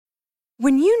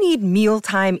When you need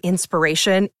mealtime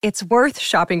inspiration, it's worth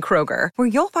shopping Kroger, where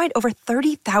you'll find over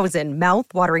 30,000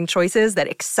 mouth-watering choices that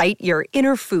excite your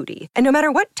inner foodie. And no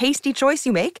matter what tasty choice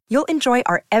you make, you'll enjoy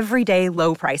our everyday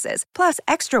low prices, plus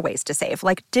extra ways to save,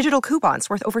 like digital coupons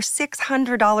worth over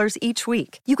 $600 each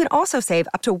week. You can also save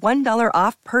up to $1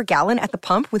 off per gallon at the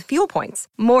pump with fuel points.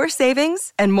 More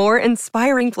savings and more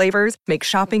inspiring flavors make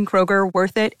shopping Kroger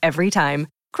worth it every time.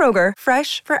 Kroger,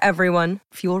 fresh for everyone.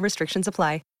 Fuel restrictions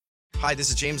apply. Hi, this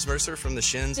is James Mercer from The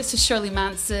Shins. This is Shirley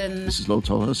Manson. This is Lo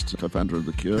Tolhurst, co-founder of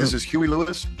The Cure. This is Huey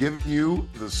Lewis giving you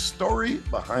the story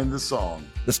behind the song.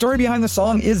 The Story Behind the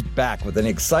Song is back with an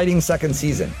exciting second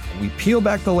season. We peel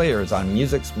back the layers on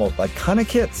music's most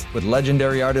iconic hits with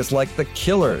legendary artists like The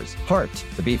Killers, Heart,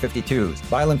 the B-52s,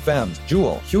 Violent Femmes,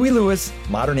 Jewel, Huey Lewis,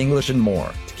 Modern English, and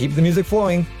more. To keep the music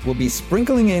flowing, we'll be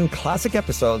sprinkling in classic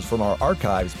episodes from our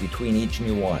archives between each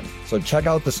new one. So check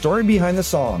out The Story Behind the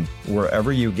Song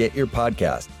wherever you get your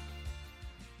podcast.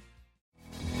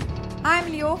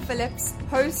 I'm Lior Phillips,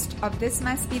 host of This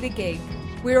Must Be the Gig.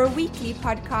 We're a weekly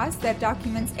podcast that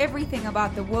documents everything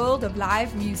about the world of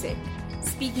live music,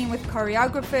 speaking with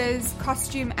choreographers,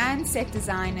 costume and set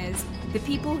designers, the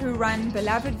people who run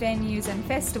beloved venues and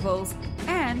festivals,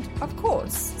 and, of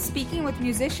course, speaking with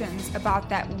musicians about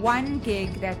that one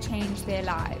gig that changed their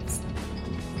lives.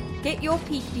 Get your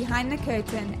peek behind the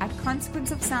curtain at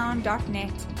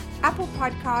consequenceofsound.net, Apple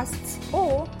Podcasts,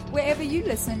 or wherever you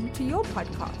listen to your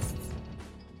podcasts.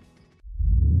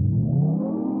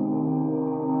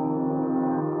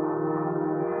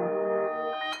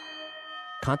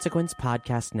 Consequence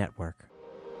Podcast Network.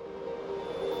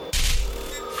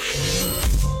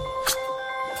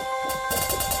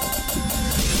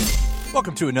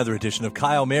 Welcome to another edition of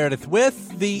Kyle Meredith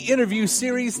with the interview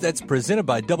series that's presented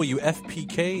by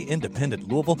WFPK Independent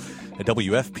Louisville at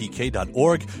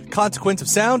WFPK.org, Consequence of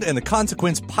Sound, and the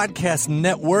Consequence Podcast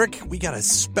Network. We got a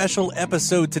special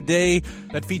episode today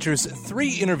that features 3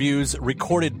 interviews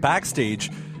recorded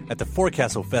backstage at the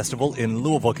Forecastle Festival in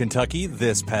Louisville, Kentucky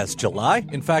this past July.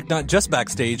 In fact, not just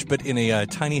backstage, but in a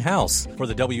tiny house for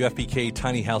the WFPK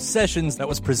Tiny House Sessions that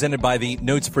was presented by the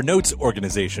Notes for Notes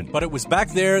organization. But it was back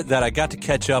there that I got to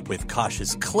catch up with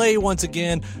Cautious Clay once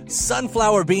again,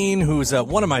 Sunflower Bean, who's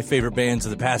one of my favorite bands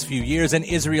of the past few years, and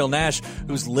Israel Nash,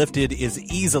 whose Lifted is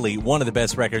easily one of the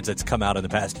best records that's come out in the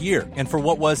past year. And for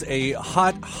what was a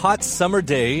hot summer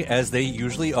day, as they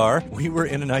usually are, we were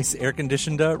in a nice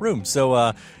air-conditioned room.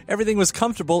 So, everything was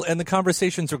comfortable, and the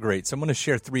conversations were great. So I'm going to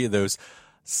share 3 of those.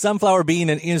 Sunflower Bean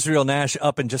and Israel Nash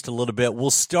up in just a little bit. We'll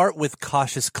start with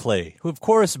Cautious Clay, who, of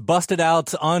course, busted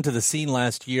out onto the scene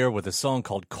last year with a song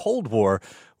called Cold War,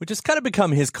 which has kind of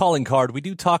become his calling card. We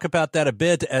do talk about that a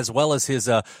bit, as well as his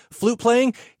flute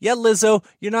playing. Yeah, Lizzo,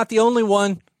 you're not the only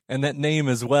one. And that name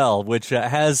as well, which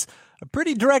has a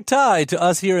pretty direct tie to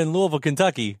us here in Louisville,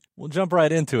 Kentucky. We'll jump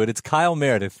right into it. It's Kyle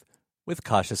Meredith with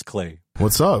Cautious Clay.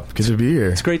 What's up? Good to be here.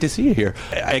 It's great to see you here.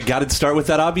 I got to start with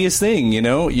that obvious thing, you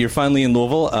know? You're finally in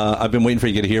Louisville. I've been waiting for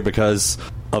you to get here because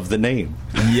of the name.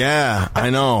 Yeah, I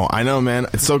know, man.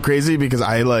 It's so crazy because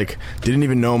I, didn't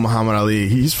even know Muhammad Ali.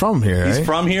 He's from here, right? He's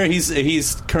from here.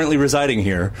 He's currently residing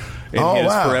here in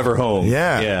his forever home.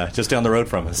 Yeah. Just down the road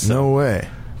from us. So. No way.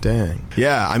 Dang.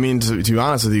 Yeah, I mean, to be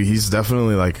honest with you, he's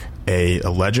definitely, a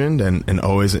legend and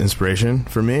always an inspiration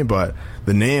for me, but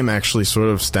the name actually sort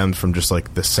of stemmed from just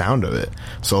the sound of it.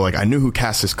 So I knew who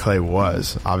Cautious Clay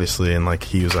was, obviously, and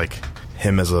he was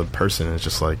him as a person is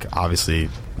just obviously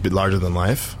a bit larger than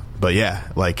life. But yeah,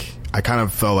 I kind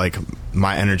of felt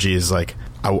my energy is I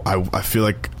feel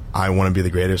like I want to be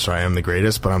the greatest, or I am the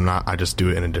greatest, but I'm not. I just do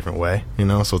it in a different way, you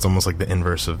know. So it's almost the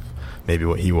inverse of maybe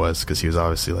what he was, because he was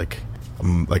obviously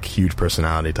a huge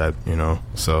personality type, you know.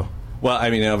 So. Well,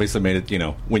 I mean, it obviously made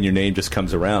it, when your name just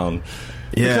comes around.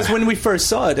 Yeah. Because when we first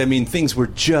saw it, I mean, things were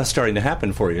just starting to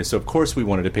happen for you. So, of course, we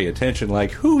wanted to pay attention.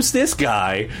 Who's this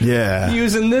guy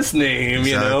using this name, exactly.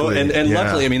 you know? And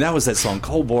luckily, I mean, that was that song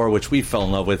Cold War, which we fell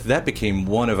in love with. That became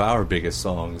one of our biggest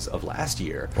songs of last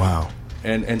year. Wow.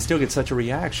 And still get such a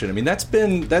reaction. I mean,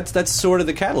 that's sort of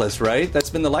the catalyst, right?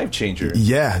 That's been the life changer.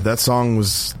 Yeah, that song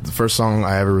was the first song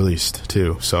I ever released,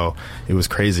 too. So it was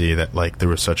crazy that, there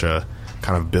was such a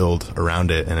kind of build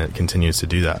around it, and it continues to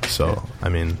do that. So, I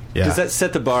mean, yeah. Does that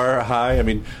set the bar high? I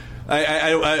mean,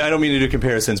 I don't mean to do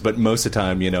comparisons, but most of the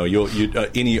time,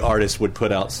 any artist would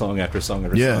put out song after song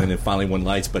after song, and then finally one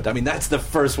lights. But, I mean, that's the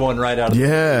first one right out of the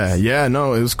box. Yeah,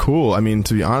 no, it was cool. I mean,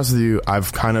 to be honest with you,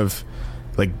 I've kind of...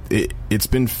 it's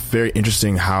been very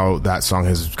interesting how that song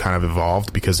has kind of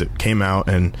evolved, because it came out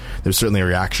and there's certainly a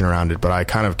reaction around it, but I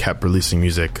kind of kept releasing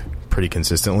music pretty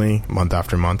consistently month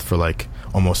after month for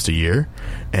almost a year,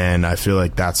 and I feel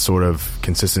like that sort of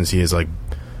consistency has like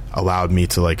allowed me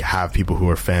to like have people who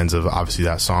are fans of obviously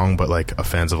that song, but like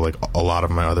fans of like a lot of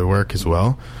my other work as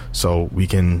well. So we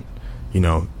can, you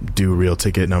know, do real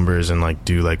ticket numbers and like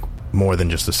do like more than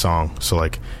just a song. So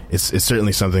like it's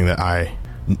certainly something that I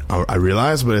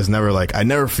realize, but it's never like, I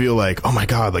never feel like, oh my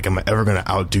god, like am I ever gonna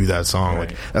outdo that song? Right.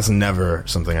 Like that's never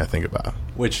something I think about.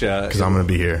 Which because I'm gonna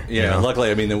be here. Yeah, you know?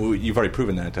 Luckily, I mean, you've already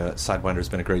proven that Sidewinder has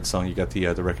been a great song. You got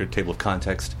the record Table of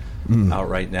Context out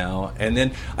right now, and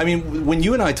then I mean, when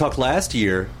you and I talked last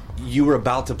year, you were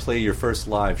about to play your first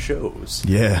live shows.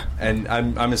 Yeah, and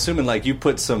I'm assuming like you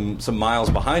put some miles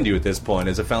behind you at this point.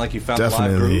 Does it feel like you found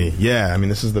definitely the live groove? Yeah, I mean,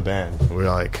 this is the band. We're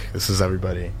like, this is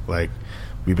everybody. Like,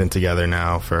 we've been together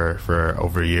now for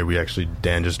over a year. We actually,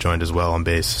 Dan just joined as well on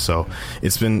bass. So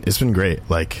it's been great.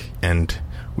 Like, and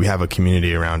we have a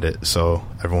community around it. So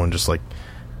everyone just like,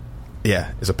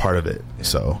 yeah, is a part of it. Yeah.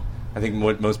 So I think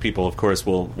what most people, of course,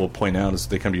 will point out is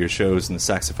they come to your shows and the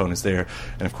saxophone is there,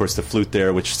 and of course the flute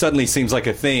there, which suddenly seems like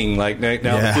a thing. Like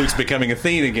now the flute's becoming a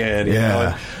thing again. You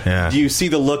know? Do you see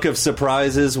the look of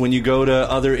surprises when you go to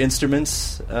other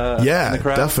instruments? In the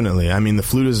crowd? Definitely. I mean, the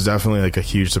flute is definitely like a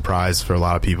huge surprise for a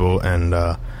lot of people, and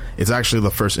it's actually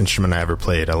the first instrument I ever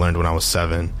played. I learned when I was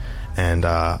 7, and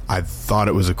I thought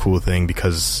it was a cool thing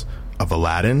because of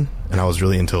Aladdin, and I was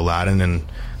really into Aladdin, and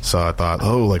so I thought,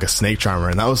 oh, like a snake charmer,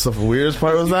 and that was the weirdest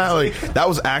part. Was that like that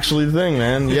was actually the thing,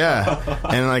 man? Yeah,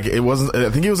 and like it wasn't.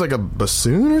 I think it was like a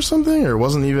bassoon or something, or it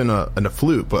wasn't even a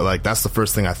flute. But like that's the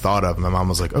first thing I thought of. My mom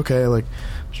was like, okay, like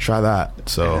let's try that.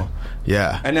 So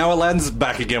yeah. And now Aladdin's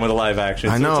back again with a live action.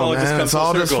 So I know, it's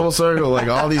all just full circle. Like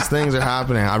all these things are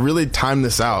happening. I really timed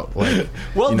this out. Like,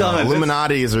 well done.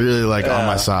 Illuminati is really like on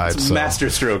my side. It's so.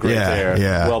 Masterstroke right there.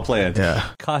 Yeah. Well planned. Yeah.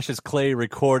 Cautious Clay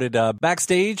recorded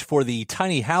backstage for the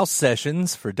Tiny House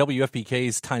sessions for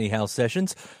WFPK's Tiny House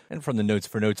Sessions and from the Notes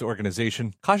for Notes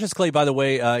organization. Cautious Clay, by the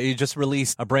way, he just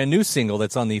released a brand new single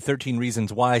that's on the 13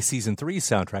 Reasons Why Season 3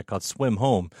 soundtrack called Swim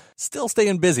Home. Still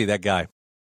staying busy, that guy.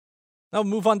 Now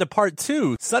move on to part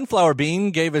 2. Sunflower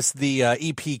Bean gave us the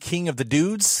EP King of the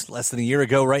Dudes less than a year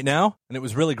ago right now, and it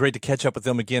was really great to catch up with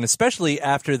them again, especially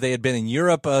after they had been in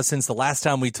Europe since the last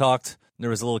time we talked. There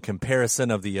was a little comparison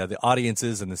of the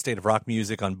audiences and the state of rock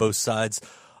music on both sides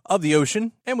of the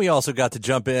ocean, and we also got to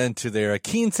jump into their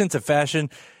keen sense of fashion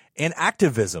and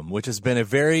activism, which has been a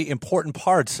very important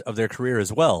part of their career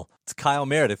as well. It's Kyle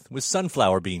Meredith with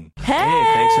Sunflower Bean. Hey,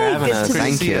 thanks for having us.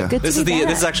 Thank you. This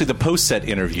is actually the post-set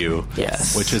interview.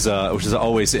 Yes, which is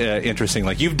always interesting.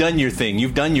 Like you've done your thing,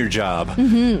 you've done your job,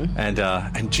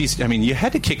 and geez, I mean, you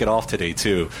had to kick it off today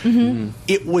too.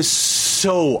 It was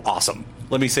so awesome.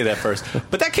 Let me say that first.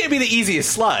 But that can't be the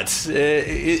easiest slot.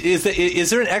 Is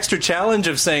there an extra challenge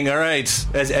of saying, all right,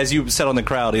 as you said on the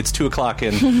crowd, it's 2 o'clock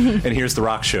and here's the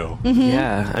rock show?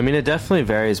 Yeah, I mean, it definitely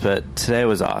varies, but today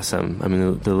was awesome. I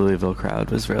mean, the Louisville crowd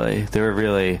they were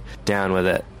really down with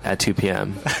it at 2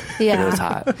 p.m. Yeah. It was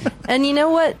hot. And you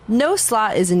know what? No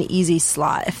slot is an easy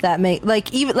slot. If that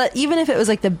even if it was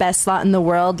like the best slot in the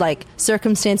world, like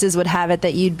circumstances would have it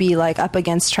that you'd be like up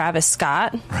against Travis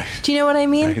Scott. Right. Do you know what I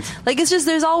mean? Right. Like it's just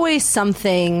there's always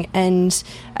something, and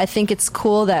I think it's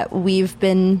cool that we've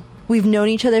known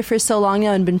each other for so long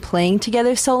now and been playing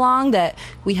together so long that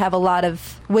we have a lot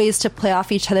of ways to play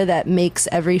off each other that makes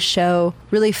every show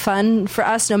really fun for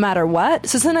us no matter what.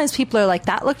 So sometimes people are like,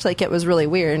 that looked like it was really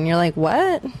weird, and you're like,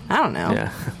 what? I don't know.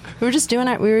 Yeah. We were just doing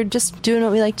what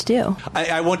we like to do.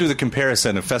 I won't do the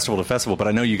comparison of festival to festival, but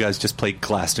I know you guys just played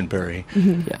Glastonbury.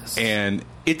 Yes. And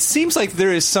it seems like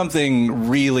there is something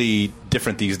really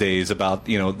different these days about,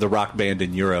 the rock band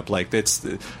in Europe. Like, do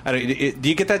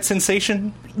you get that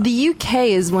sensation? The UK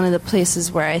is one of the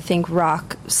places where I think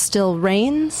rock still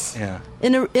reigns. Yeah.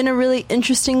 In a really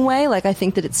interesting way. Like, I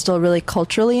think that it's still really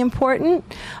culturally important.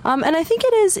 And I think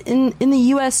it is in the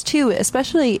US too,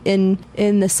 especially in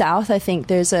the South. I think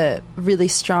there's a really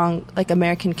strong, like,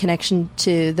 American connection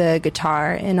to the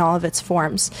guitar in all of its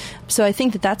forms. So I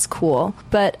think that that's cool.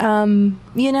 But,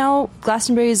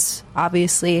 Glastonbury is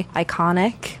obviously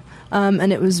iconic.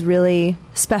 And it was really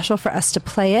special for us to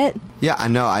play it. Yeah, I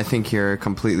know. I think you're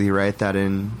completely right that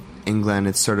in England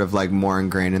it's sort of like more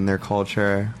ingrained in their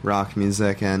culture, rock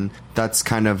music, and that's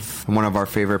kind of one of our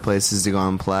favorite places to go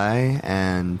and play.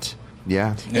 And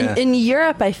yeah. In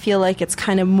Europe, I feel like it's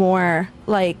kind of more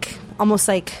like almost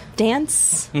like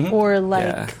dance or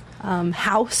like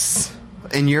house.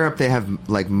 In Europe, they have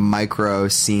like micro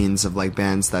scenes of like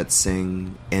bands that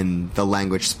sing in the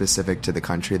language specific to the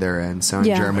country they're in. So in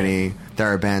Germany, there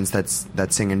are bands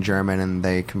that sing in German and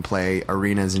they can play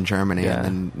arenas in Germany and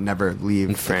then never leave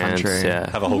the country.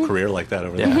 Have a whole career like that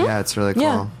over there. Yeah, it's really cool.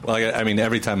 Yeah. Well, I mean,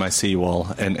 every time I see you all,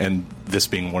 and this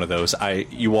being one of those,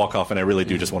 you walk off and I really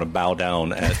do just want to bow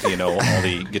down at all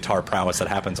the guitar prowess that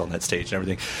happens on that stage and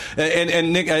everything.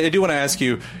 And Nick, I do want to ask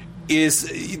you: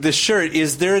 is the shirt?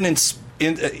 Is there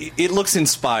it looks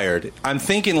inspired. I'm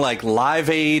thinking like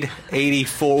Live Aid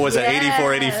 84. Was it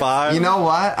 84, 85? You know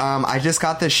what? I just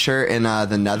got this shirt in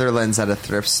the Netherlands at a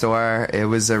thrift store. It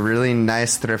was a really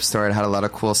nice thrift store. It had a lot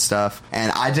of cool stuff.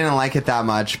 And I didn't like it that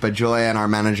much, but Julia and our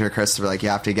manager, Chris, were like, you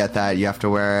have to get that. You have to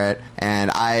wear it. And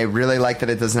I really like that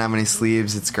it doesn't have any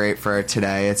sleeves. It's great for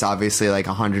today. It's obviously like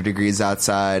 100 degrees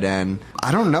outside. And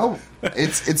I don't know.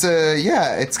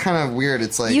 It's kind of weird.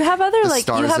 It's like you have other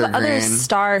green.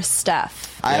 star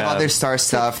stuff. I have other star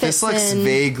stuff. This looks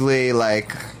vaguely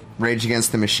like Rage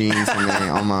Against the Machines to me,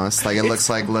 almost. Like it looks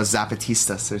like Los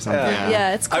Zapatistas or something.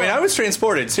 Yeah, it's cool. I mean, I was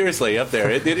transported, seriously, up there.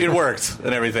 It worked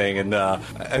and everything. And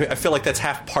I feel like that's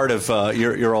half part of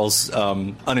your all's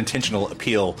unintentional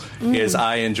appeal is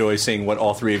I enjoy seeing what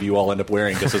all three of you all end up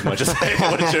wearing just as much as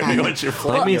what you're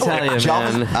Let me tell you, man.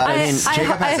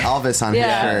 Jacob has Elvis on his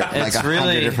shirt. Like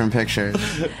 100 different pictures.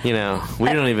 We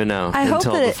don't even know. I hope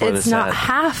that it's not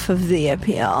half of the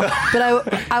appeal.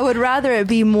 But I would rather it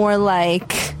be more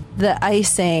like the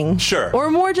icing. Sure.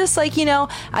 Or more just like,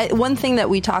 one thing that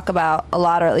we talk about a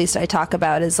lot, or at least I talk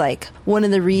about, is like one of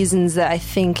the reasons that I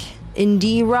think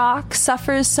indie rock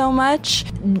suffers so much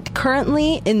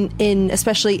currently in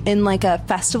especially in like a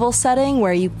festival setting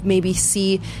where you maybe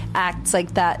see acts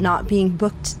like that not being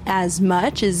booked as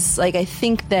much is like, I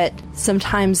think that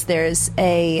sometimes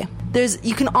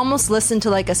you can almost listen to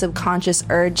like a subconscious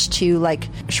urge to like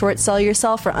short sell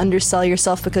yourself or undersell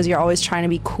yourself because you're always trying to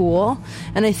be cool.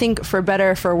 And I think for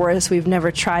better or for worse, we've never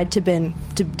tried to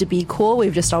be cool.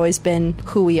 We've just always been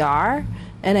who we are.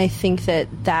 And I think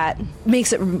that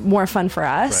makes it more fun for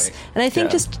us. Right. And I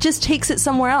think just takes it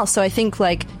somewhere else. So I think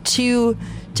like to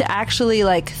actually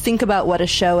like think about what a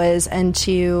show is and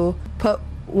to put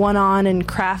one on and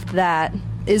craft that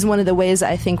is one of the ways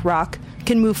I think rock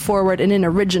can move forward in an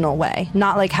original way,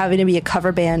 not like having to be a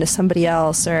cover band to somebody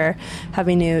else or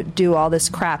having to do all this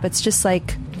crap. It's just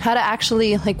like how to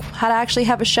actually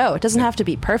have a show. It doesn't have to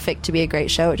be perfect to be a great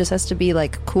show. It just has to be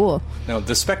like cool. No,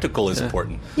 the spectacle is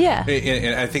important. Yeah.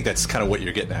 And I think that's kind of what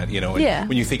you're getting at,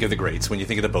 when you think of the greats, when you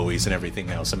think of the Bowies and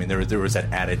everything else. I mean, there was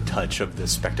that added touch of the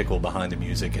spectacle behind the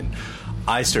music, and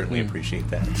I certainly appreciate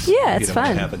that. Yeah, it's fun.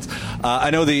 When it happens.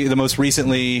 I know the most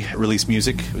recently released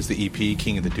music was the EP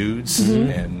King of the Dudes,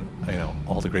 and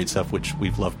all the great stuff which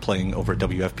we've loved playing over at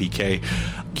WFPK.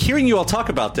 Hearing you all talk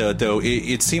about though,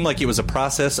 it seemed like it was a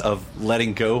process of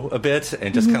letting go a bit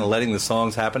and just kind of letting the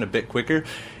songs happen a bit quicker.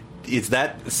 Is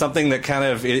that something that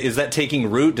is that taking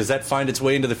root? Does that find its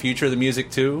way into the future of the music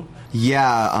too?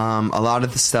 Yeah, a lot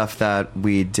of the stuff that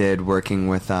we did working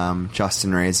with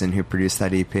Justin Raisin, who produced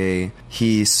that EP,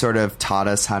 he sort of taught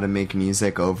us how to make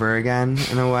music over again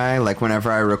in a way. Like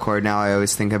whenever I record now, I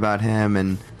always think about him,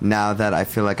 and now that I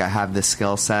feel like I have the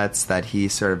skill sets that he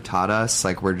sort of taught us,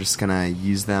 like we're just gonna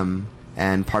use them.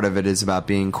 And part of it is about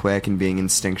being quick and being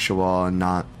instinctual and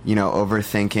not,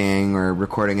 overthinking or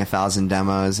recording 1,000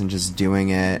 demos and just doing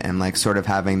it and like sort of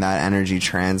having that energy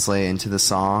translate into the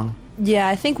song. Yeah,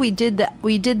 I think we did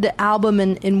the album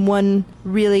in one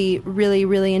really, really,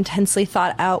 really intensely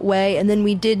thought out way, and then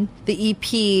we did the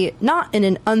EP not in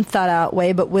an unthought out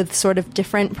way, but with sort of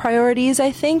different priorities,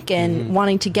 I think, and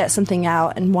wanting to get something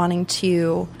out and wanting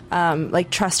to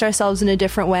trust ourselves in a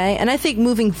different way. And I think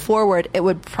moving forward, it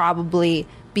would probably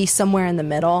be somewhere in the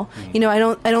middle. I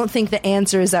don't think the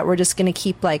answer is that we're just going to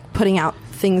keep like putting out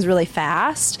things really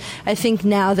fast. I think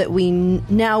now we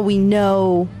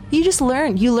know, you just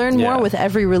learn. You learn more with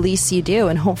every release you do,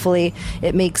 and hopefully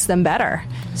it makes them better.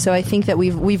 So I think that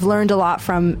we've learned a lot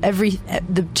from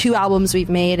the 2 albums we've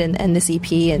made and this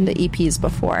EP and the EPs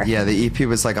before. Yeah, the EP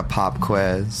was like a pop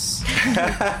quiz.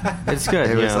 It's good.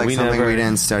 It was like something we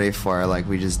didn't study for. Like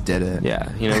we just did it.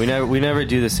 Yeah, we never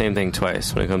do the same thing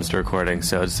twice when it comes to recording.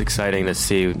 So it's exciting to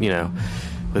see,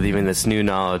 with even this new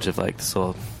knowledge of like this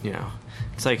little,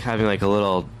 it's like having like a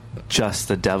little just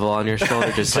the devil on your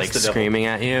shoulder, just like screaming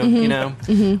at you,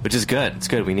 which is good. It's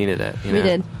good. We needed it. We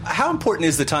did. How important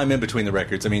is the time in between the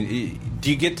records? I mean,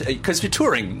 do you get, because you're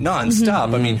touring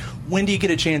nonstop, I mean, when do you get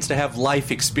a chance to have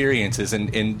life experiences,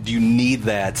 and do you need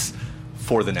that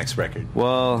for the next record?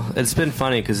 Well, it's been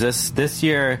funny because this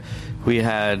year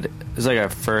it was like our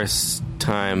first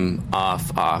time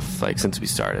off, like since we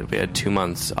started. We had 2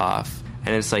 months off.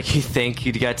 And it's like you think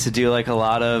you'd get to do like a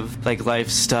lot of like life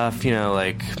stuff, you know,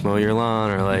 like mow your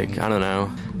lawn or like, I don't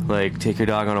know, like take your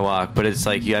dog on a walk. But it's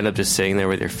like you end up just sitting there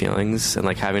with your feelings and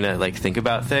like having to like think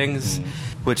about things,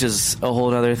 which is a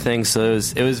whole other thing. So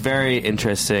it was very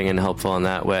interesting and helpful in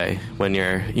that way when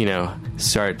you're, you know,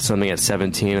 start something at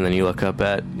 17 and then you look up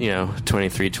at, you know,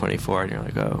 23, 24 and you're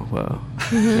like, oh, whoa.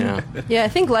 You know? Yeah, I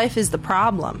think life is the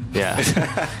problem. Yeah.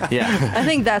 Yeah. I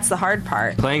think that's the hard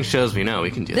part. Playing shows, we know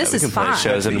we can do this that. We is can play fine.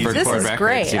 shows and record this is records.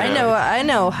 Great. You know? I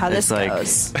know how It's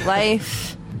this goes.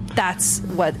 Life, that's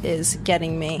what is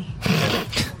getting me.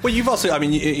 Well, you've also, I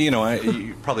mean,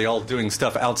 you're probably all doing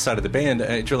stuff outside of the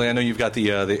band. Julie, I know you've got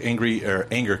the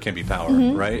anger can be power,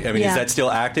 right? I mean, is that still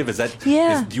active? Is that,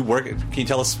 do you work, can you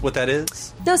tell us what that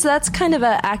is? No, so that's kind of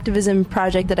an activism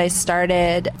project that I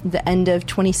started the end of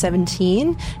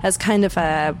 2017 as kind of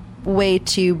a way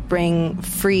to bring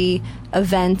free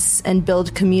events and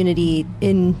build community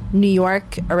in New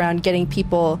York around getting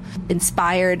people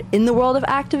inspired in the world of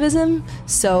activism.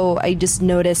 So I just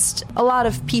noticed a lot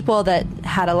of people that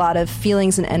had a lot of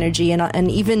feelings and energy, and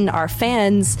even our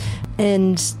fans,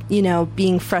 and, you know,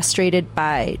 being frustrated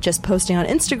by just posting on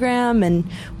Instagram and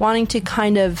wanting to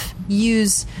kind of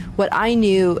use what I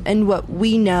knew and what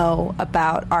we know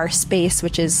about our space,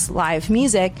 which is live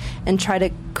music, and try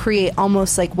to create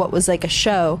almost like what was like a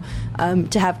show,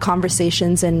 to have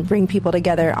conversations and bring people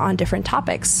together on different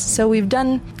topics. So we've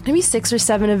done maybe 6 or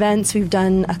 7 events. We've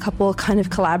done a couple kind of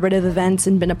collaborative events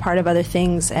and been a part of other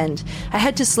things. And I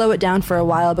had to slow it down for a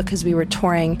while because we were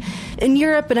touring in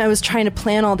Europe and I was trying to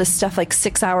plan all this stuff like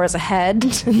 6 hours ahead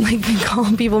and like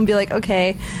call people and be like,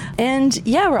 okay. And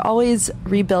yeah, we're always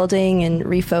rebuilding and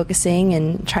refocusing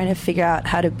and trying to figure out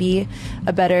how to be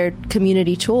a better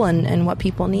community tool and what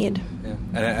people need. Yeah.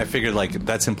 And I figured like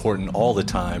that's important all the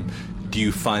time. Do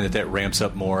you find that ramps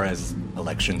up more as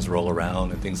elections roll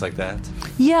around and things like that?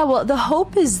 Yeah, well, the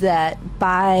hope is that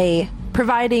by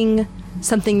providing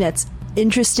something that's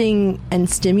interesting and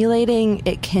stimulating,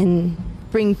 it can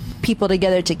bring people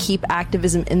together to keep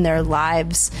activism in their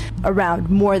lives around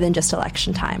more than just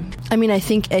election time. I mean, I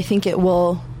think it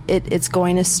will. It's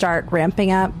going to start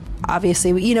ramping up.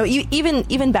 Obviously, you know,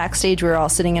 even backstage, we were all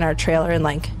sitting in our trailer and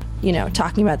like, you know,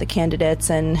 talking about the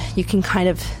candidates, and you can kind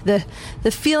of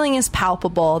the feeling is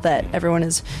palpable that everyone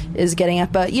is getting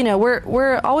up. But you know,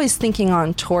 we're always thinking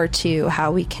on tour too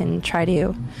how we can try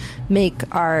to make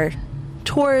our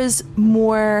tours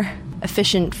more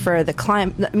efficient for the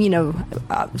climate. You know,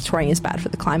 touring is bad for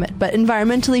the climate, but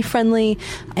environmentally friendly,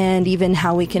 and even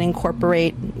how we can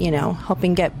incorporate, you know,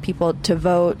 helping get people to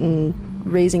vote and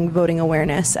raising voting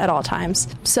awareness at all times.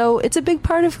 So it's a big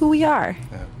part of who we are.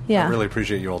 Yeah. I really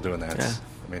appreciate you all doing that. Yeah.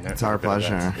 I mean, it's our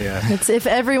pleasure. Yeah. It's if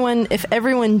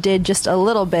everyone did just a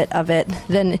little bit of it,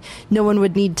 then no one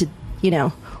would need to, you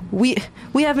know, we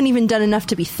haven't even done enough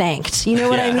to be thanked. You know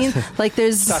what I mean? Like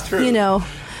there's, you know,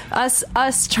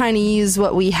 us trying to use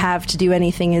what we have to do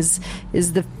anything is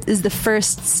the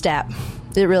first step.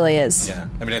 It really is. Yeah.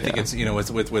 I mean, I think it's, you know,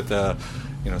 with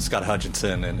you know, Scott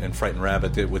Hutchinson and Frightened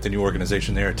Rabbit with the new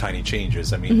organization there, Tiny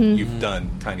Changes. I mean, you've done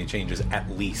tiny changes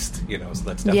at least, you know, so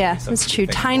that's definitely something that's true.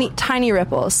 to think Tiny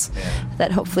ripples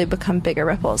that hopefully become bigger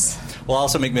ripples. Well, I'll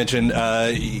also make mention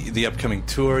the upcoming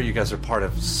tour. You guys are part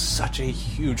of such a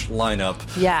huge lineup.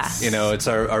 Yeah. You know, it's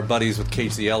our buddies with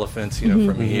Cage the Elephant, you know,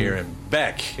 from here, and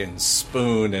Beck and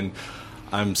Spoon, and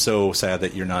I'm so sad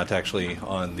that you're not actually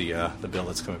on the bill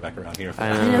that's coming back around here. I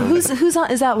know. Who's on?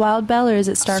 Is that Wild Bell or is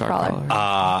it Starcrawler?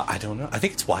 I don't know. I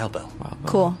think it's Wild Bell.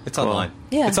 Cool. It's online.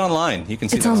 Yeah. It's online. You can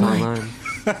see it's that online.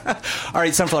 All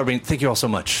right, Sunflower Bean, thank you all so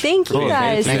much. Thank you,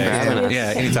 guys. Thank you for having us.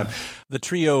 Yeah, anytime. The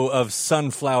trio of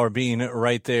Sunflower Bean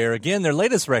right there. Again, their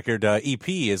latest record, EP,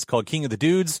 is called King of the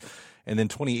Dudes. And then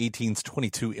 2018's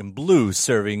 22 in Blue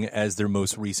serving as their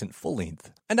most recent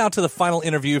full-length. And now to the final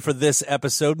interview for this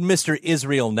episode, Mr.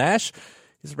 Israel Nash.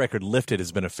 His record Lifted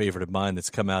has been a favorite of mine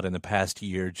that's come out in the past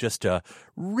year. Just a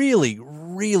really,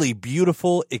 really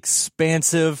beautiful,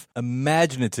 expansive,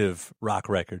 imaginative rock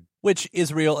record, which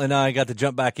Israel and I got to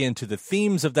jump back into the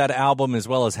themes of that album, as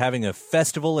well as having a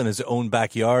festival in his own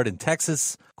backyard in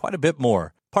Texas. Quite a bit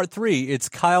more. Part 3, it's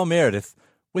Kyle Meredith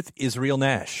with Israel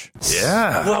Nash.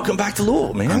 Yeah. Welcome back to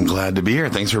Louisville, man. I'm glad to be here.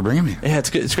 Thanks for bringing me. Yeah, it's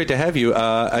good. It's great to have you.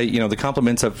 The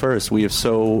compliments up first. We have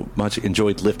so much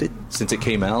enjoyed Lifted since it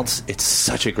came out. It's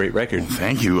such a great record.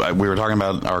 Thank you. We were talking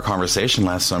about our conversation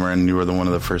last summer, and you were one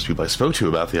of the first people I spoke to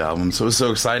about the album, so it was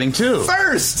so exciting, too.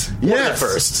 First! Yes.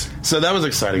 First. So that was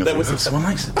exciting. That was someone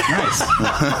likes it. Nice.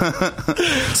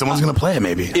 Someone's going to play it,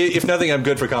 maybe. If nothing, I'm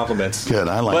good for compliments. Good.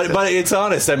 I like it. But it's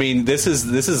honest. I mean, this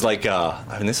is like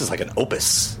an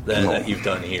opus that you've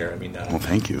done here. I mean, well,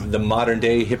 thank you. The modern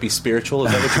day hippie spiritual,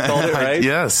 is that what you called it, right?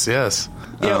 Yes. Yeah.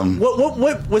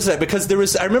 What was that?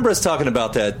 Because I remember us talking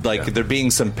about that, like there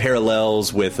being some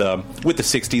parallels with the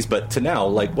 '60s, but to now,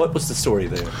 like what was the story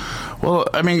there? Well,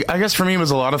 I mean, I guess for me it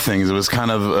was a lot of things. It was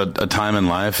kind of a time in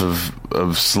life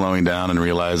of slowing down and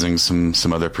realizing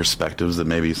some other perspectives that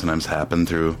maybe sometimes happen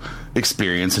through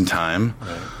experience and time.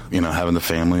 Right. Having the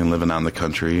family and living out in the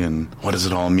country, and what does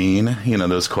it all mean?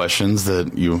 Those questions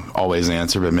that you always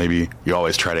answer, but maybe you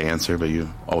always try to answer, but you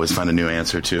always find a new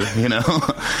answer to,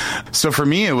 So for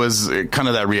me, it was kind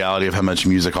of that reality of how much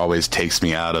music always takes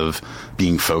me out of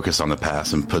being focused on the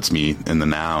past and puts me in the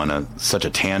now in such a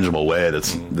tangible way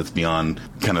that's beyond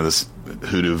kind of this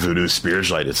hoodoo voodoo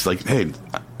spiritualite. It's like, hey,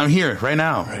 I'm here right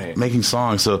now making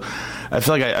songs. So I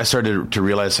feel like I started to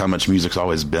realize how much music's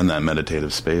always been that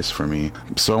meditative space for me.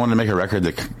 So I wanted to make a record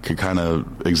that could kind of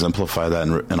exemplify that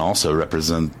and also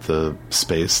represent the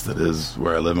space that is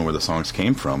where I live and where the songs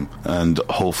came from, and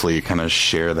hopefully kind of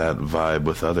share that vibe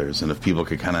with others. And if people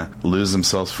could kind of lose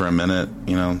themselves for a minute,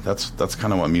 that's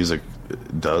kind of what music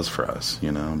does for us,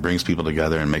 brings people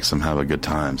together and makes them have a good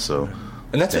time. So.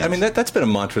 And that's been a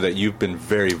mantra that you've been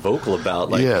very vocal about.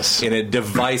 Like, yes. In a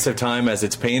divisive time as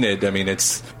it's painted, I mean,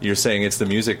 you're saying it's the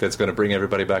music that's going to bring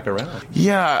everybody back around.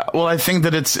 Yeah, well, I think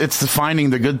that it's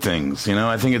finding the good things.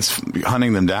 I think it's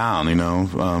hunting them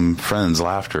down. Friends,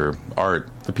 laughter, art,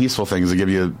 the peaceful things that give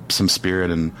you some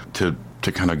spirit and to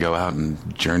kind of go out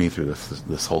and journey through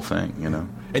this whole thing.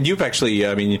 And you've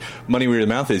actually, Money Where Your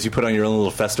Mouth Is. You put on your own little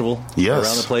festival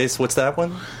around the place. What's that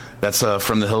one? That's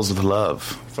From the Hills with Love.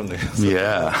 From the Hills.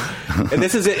 Yeah. And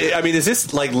this is it. I mean, is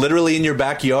this like literally in your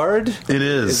backyard? It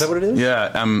is. Is that what it is?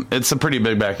 Yeah. It's a pretty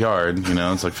big backyard.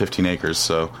 It's like 15 acres,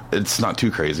 so it's not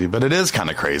too crazy, but it is kind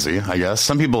of crazy, I guess.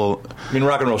 Some people. I mean,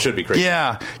 rock and roll should be crazy.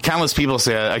 Yeah. Countless people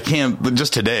say, I can't.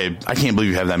 Just today, I can't believe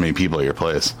you have that many people at your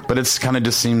place. But it's kind of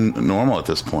just seemed normal at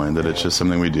this point that it's just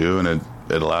something we do, and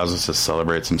it allows us to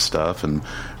celebrate some stuff and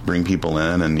bring people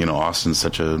in. And Austin's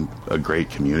such a great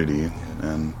community,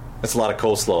 and. That's a lot of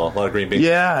coleslaw, a lot of green beans.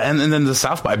 Yeah, and then the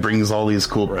South by brings all these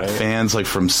cool fans, like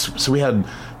so we had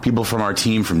people from our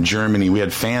team from Germany, we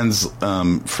had fans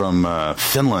from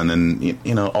Finland,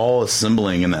 and all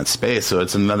assembling in that space. So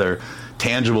it's another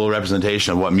tangible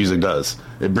representation of what music does.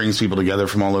 It brings people together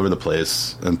from all over the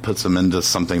place and puts them into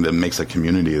something that makes a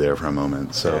community there for a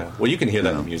moment. So, yeah. Well, you can hear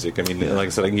that in music. I mean, like I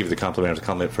said, I can give you the compliment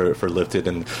for Lifted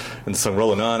and the song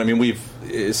Rolling On. I mean, we've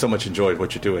so much enjoyed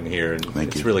what you're doing here, and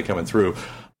it's really coming through.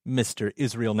 Mr.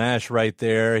 Israel Nash right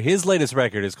there. His latest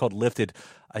record is called Lifted.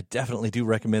 I definitely do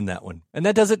recommend that one. And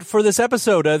that does it for this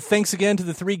episode. Thanks again to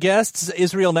the three guests,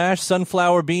 Israel Nash,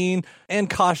 Sunflower Bean,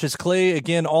 and Cautious Clay.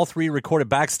 Again, all three recorded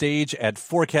backstage at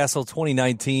Forecastle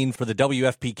 2019 for the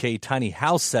WFPK Tiny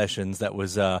House Sessions. That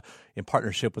was in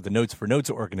partnership with the Notes for Notes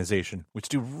organization, which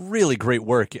do really great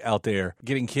work out there,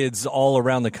 getting kids all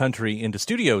around the country into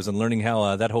studios and learning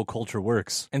how that whole culture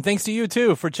works. And thanks to you,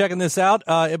 too, for checking this out.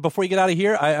 Before you get out of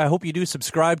here, I hope you do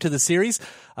subscribe to the series.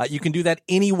 You can do that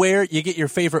anywhere you get your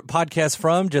favorite podcast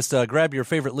from. Just grab your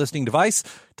favorite listening device,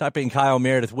 type in Kyle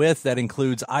Meredith with. That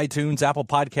includes iTunes, Apple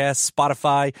Podcasts,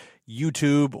 Spotify,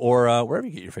 YouTube, or wherever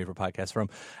you get your favorite podcast from.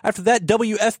 After that,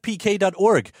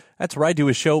 WFPK.org. That's where I do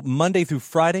a show Monday through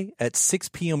Friday at 6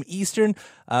 p.m. Eastern.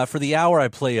 For the hour, I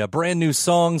play brand new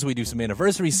songs. We do some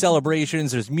anniversary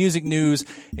celebrations. There's music news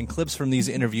and clips from these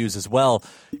interviews as well.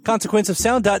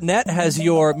 ConsequenceOfSound.net has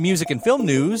your music and film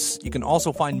news. You can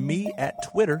also find me at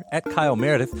Twitter at Kyle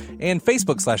Meredith and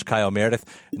Facebook/Kyle Meredith.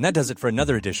 And that does it for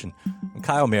another edition. I'm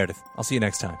Kyle Meredith. I'll see you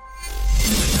next time.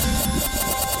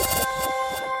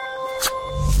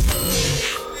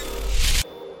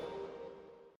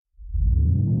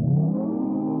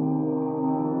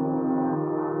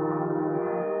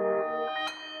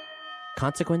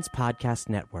 Consequence Podcast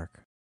Network.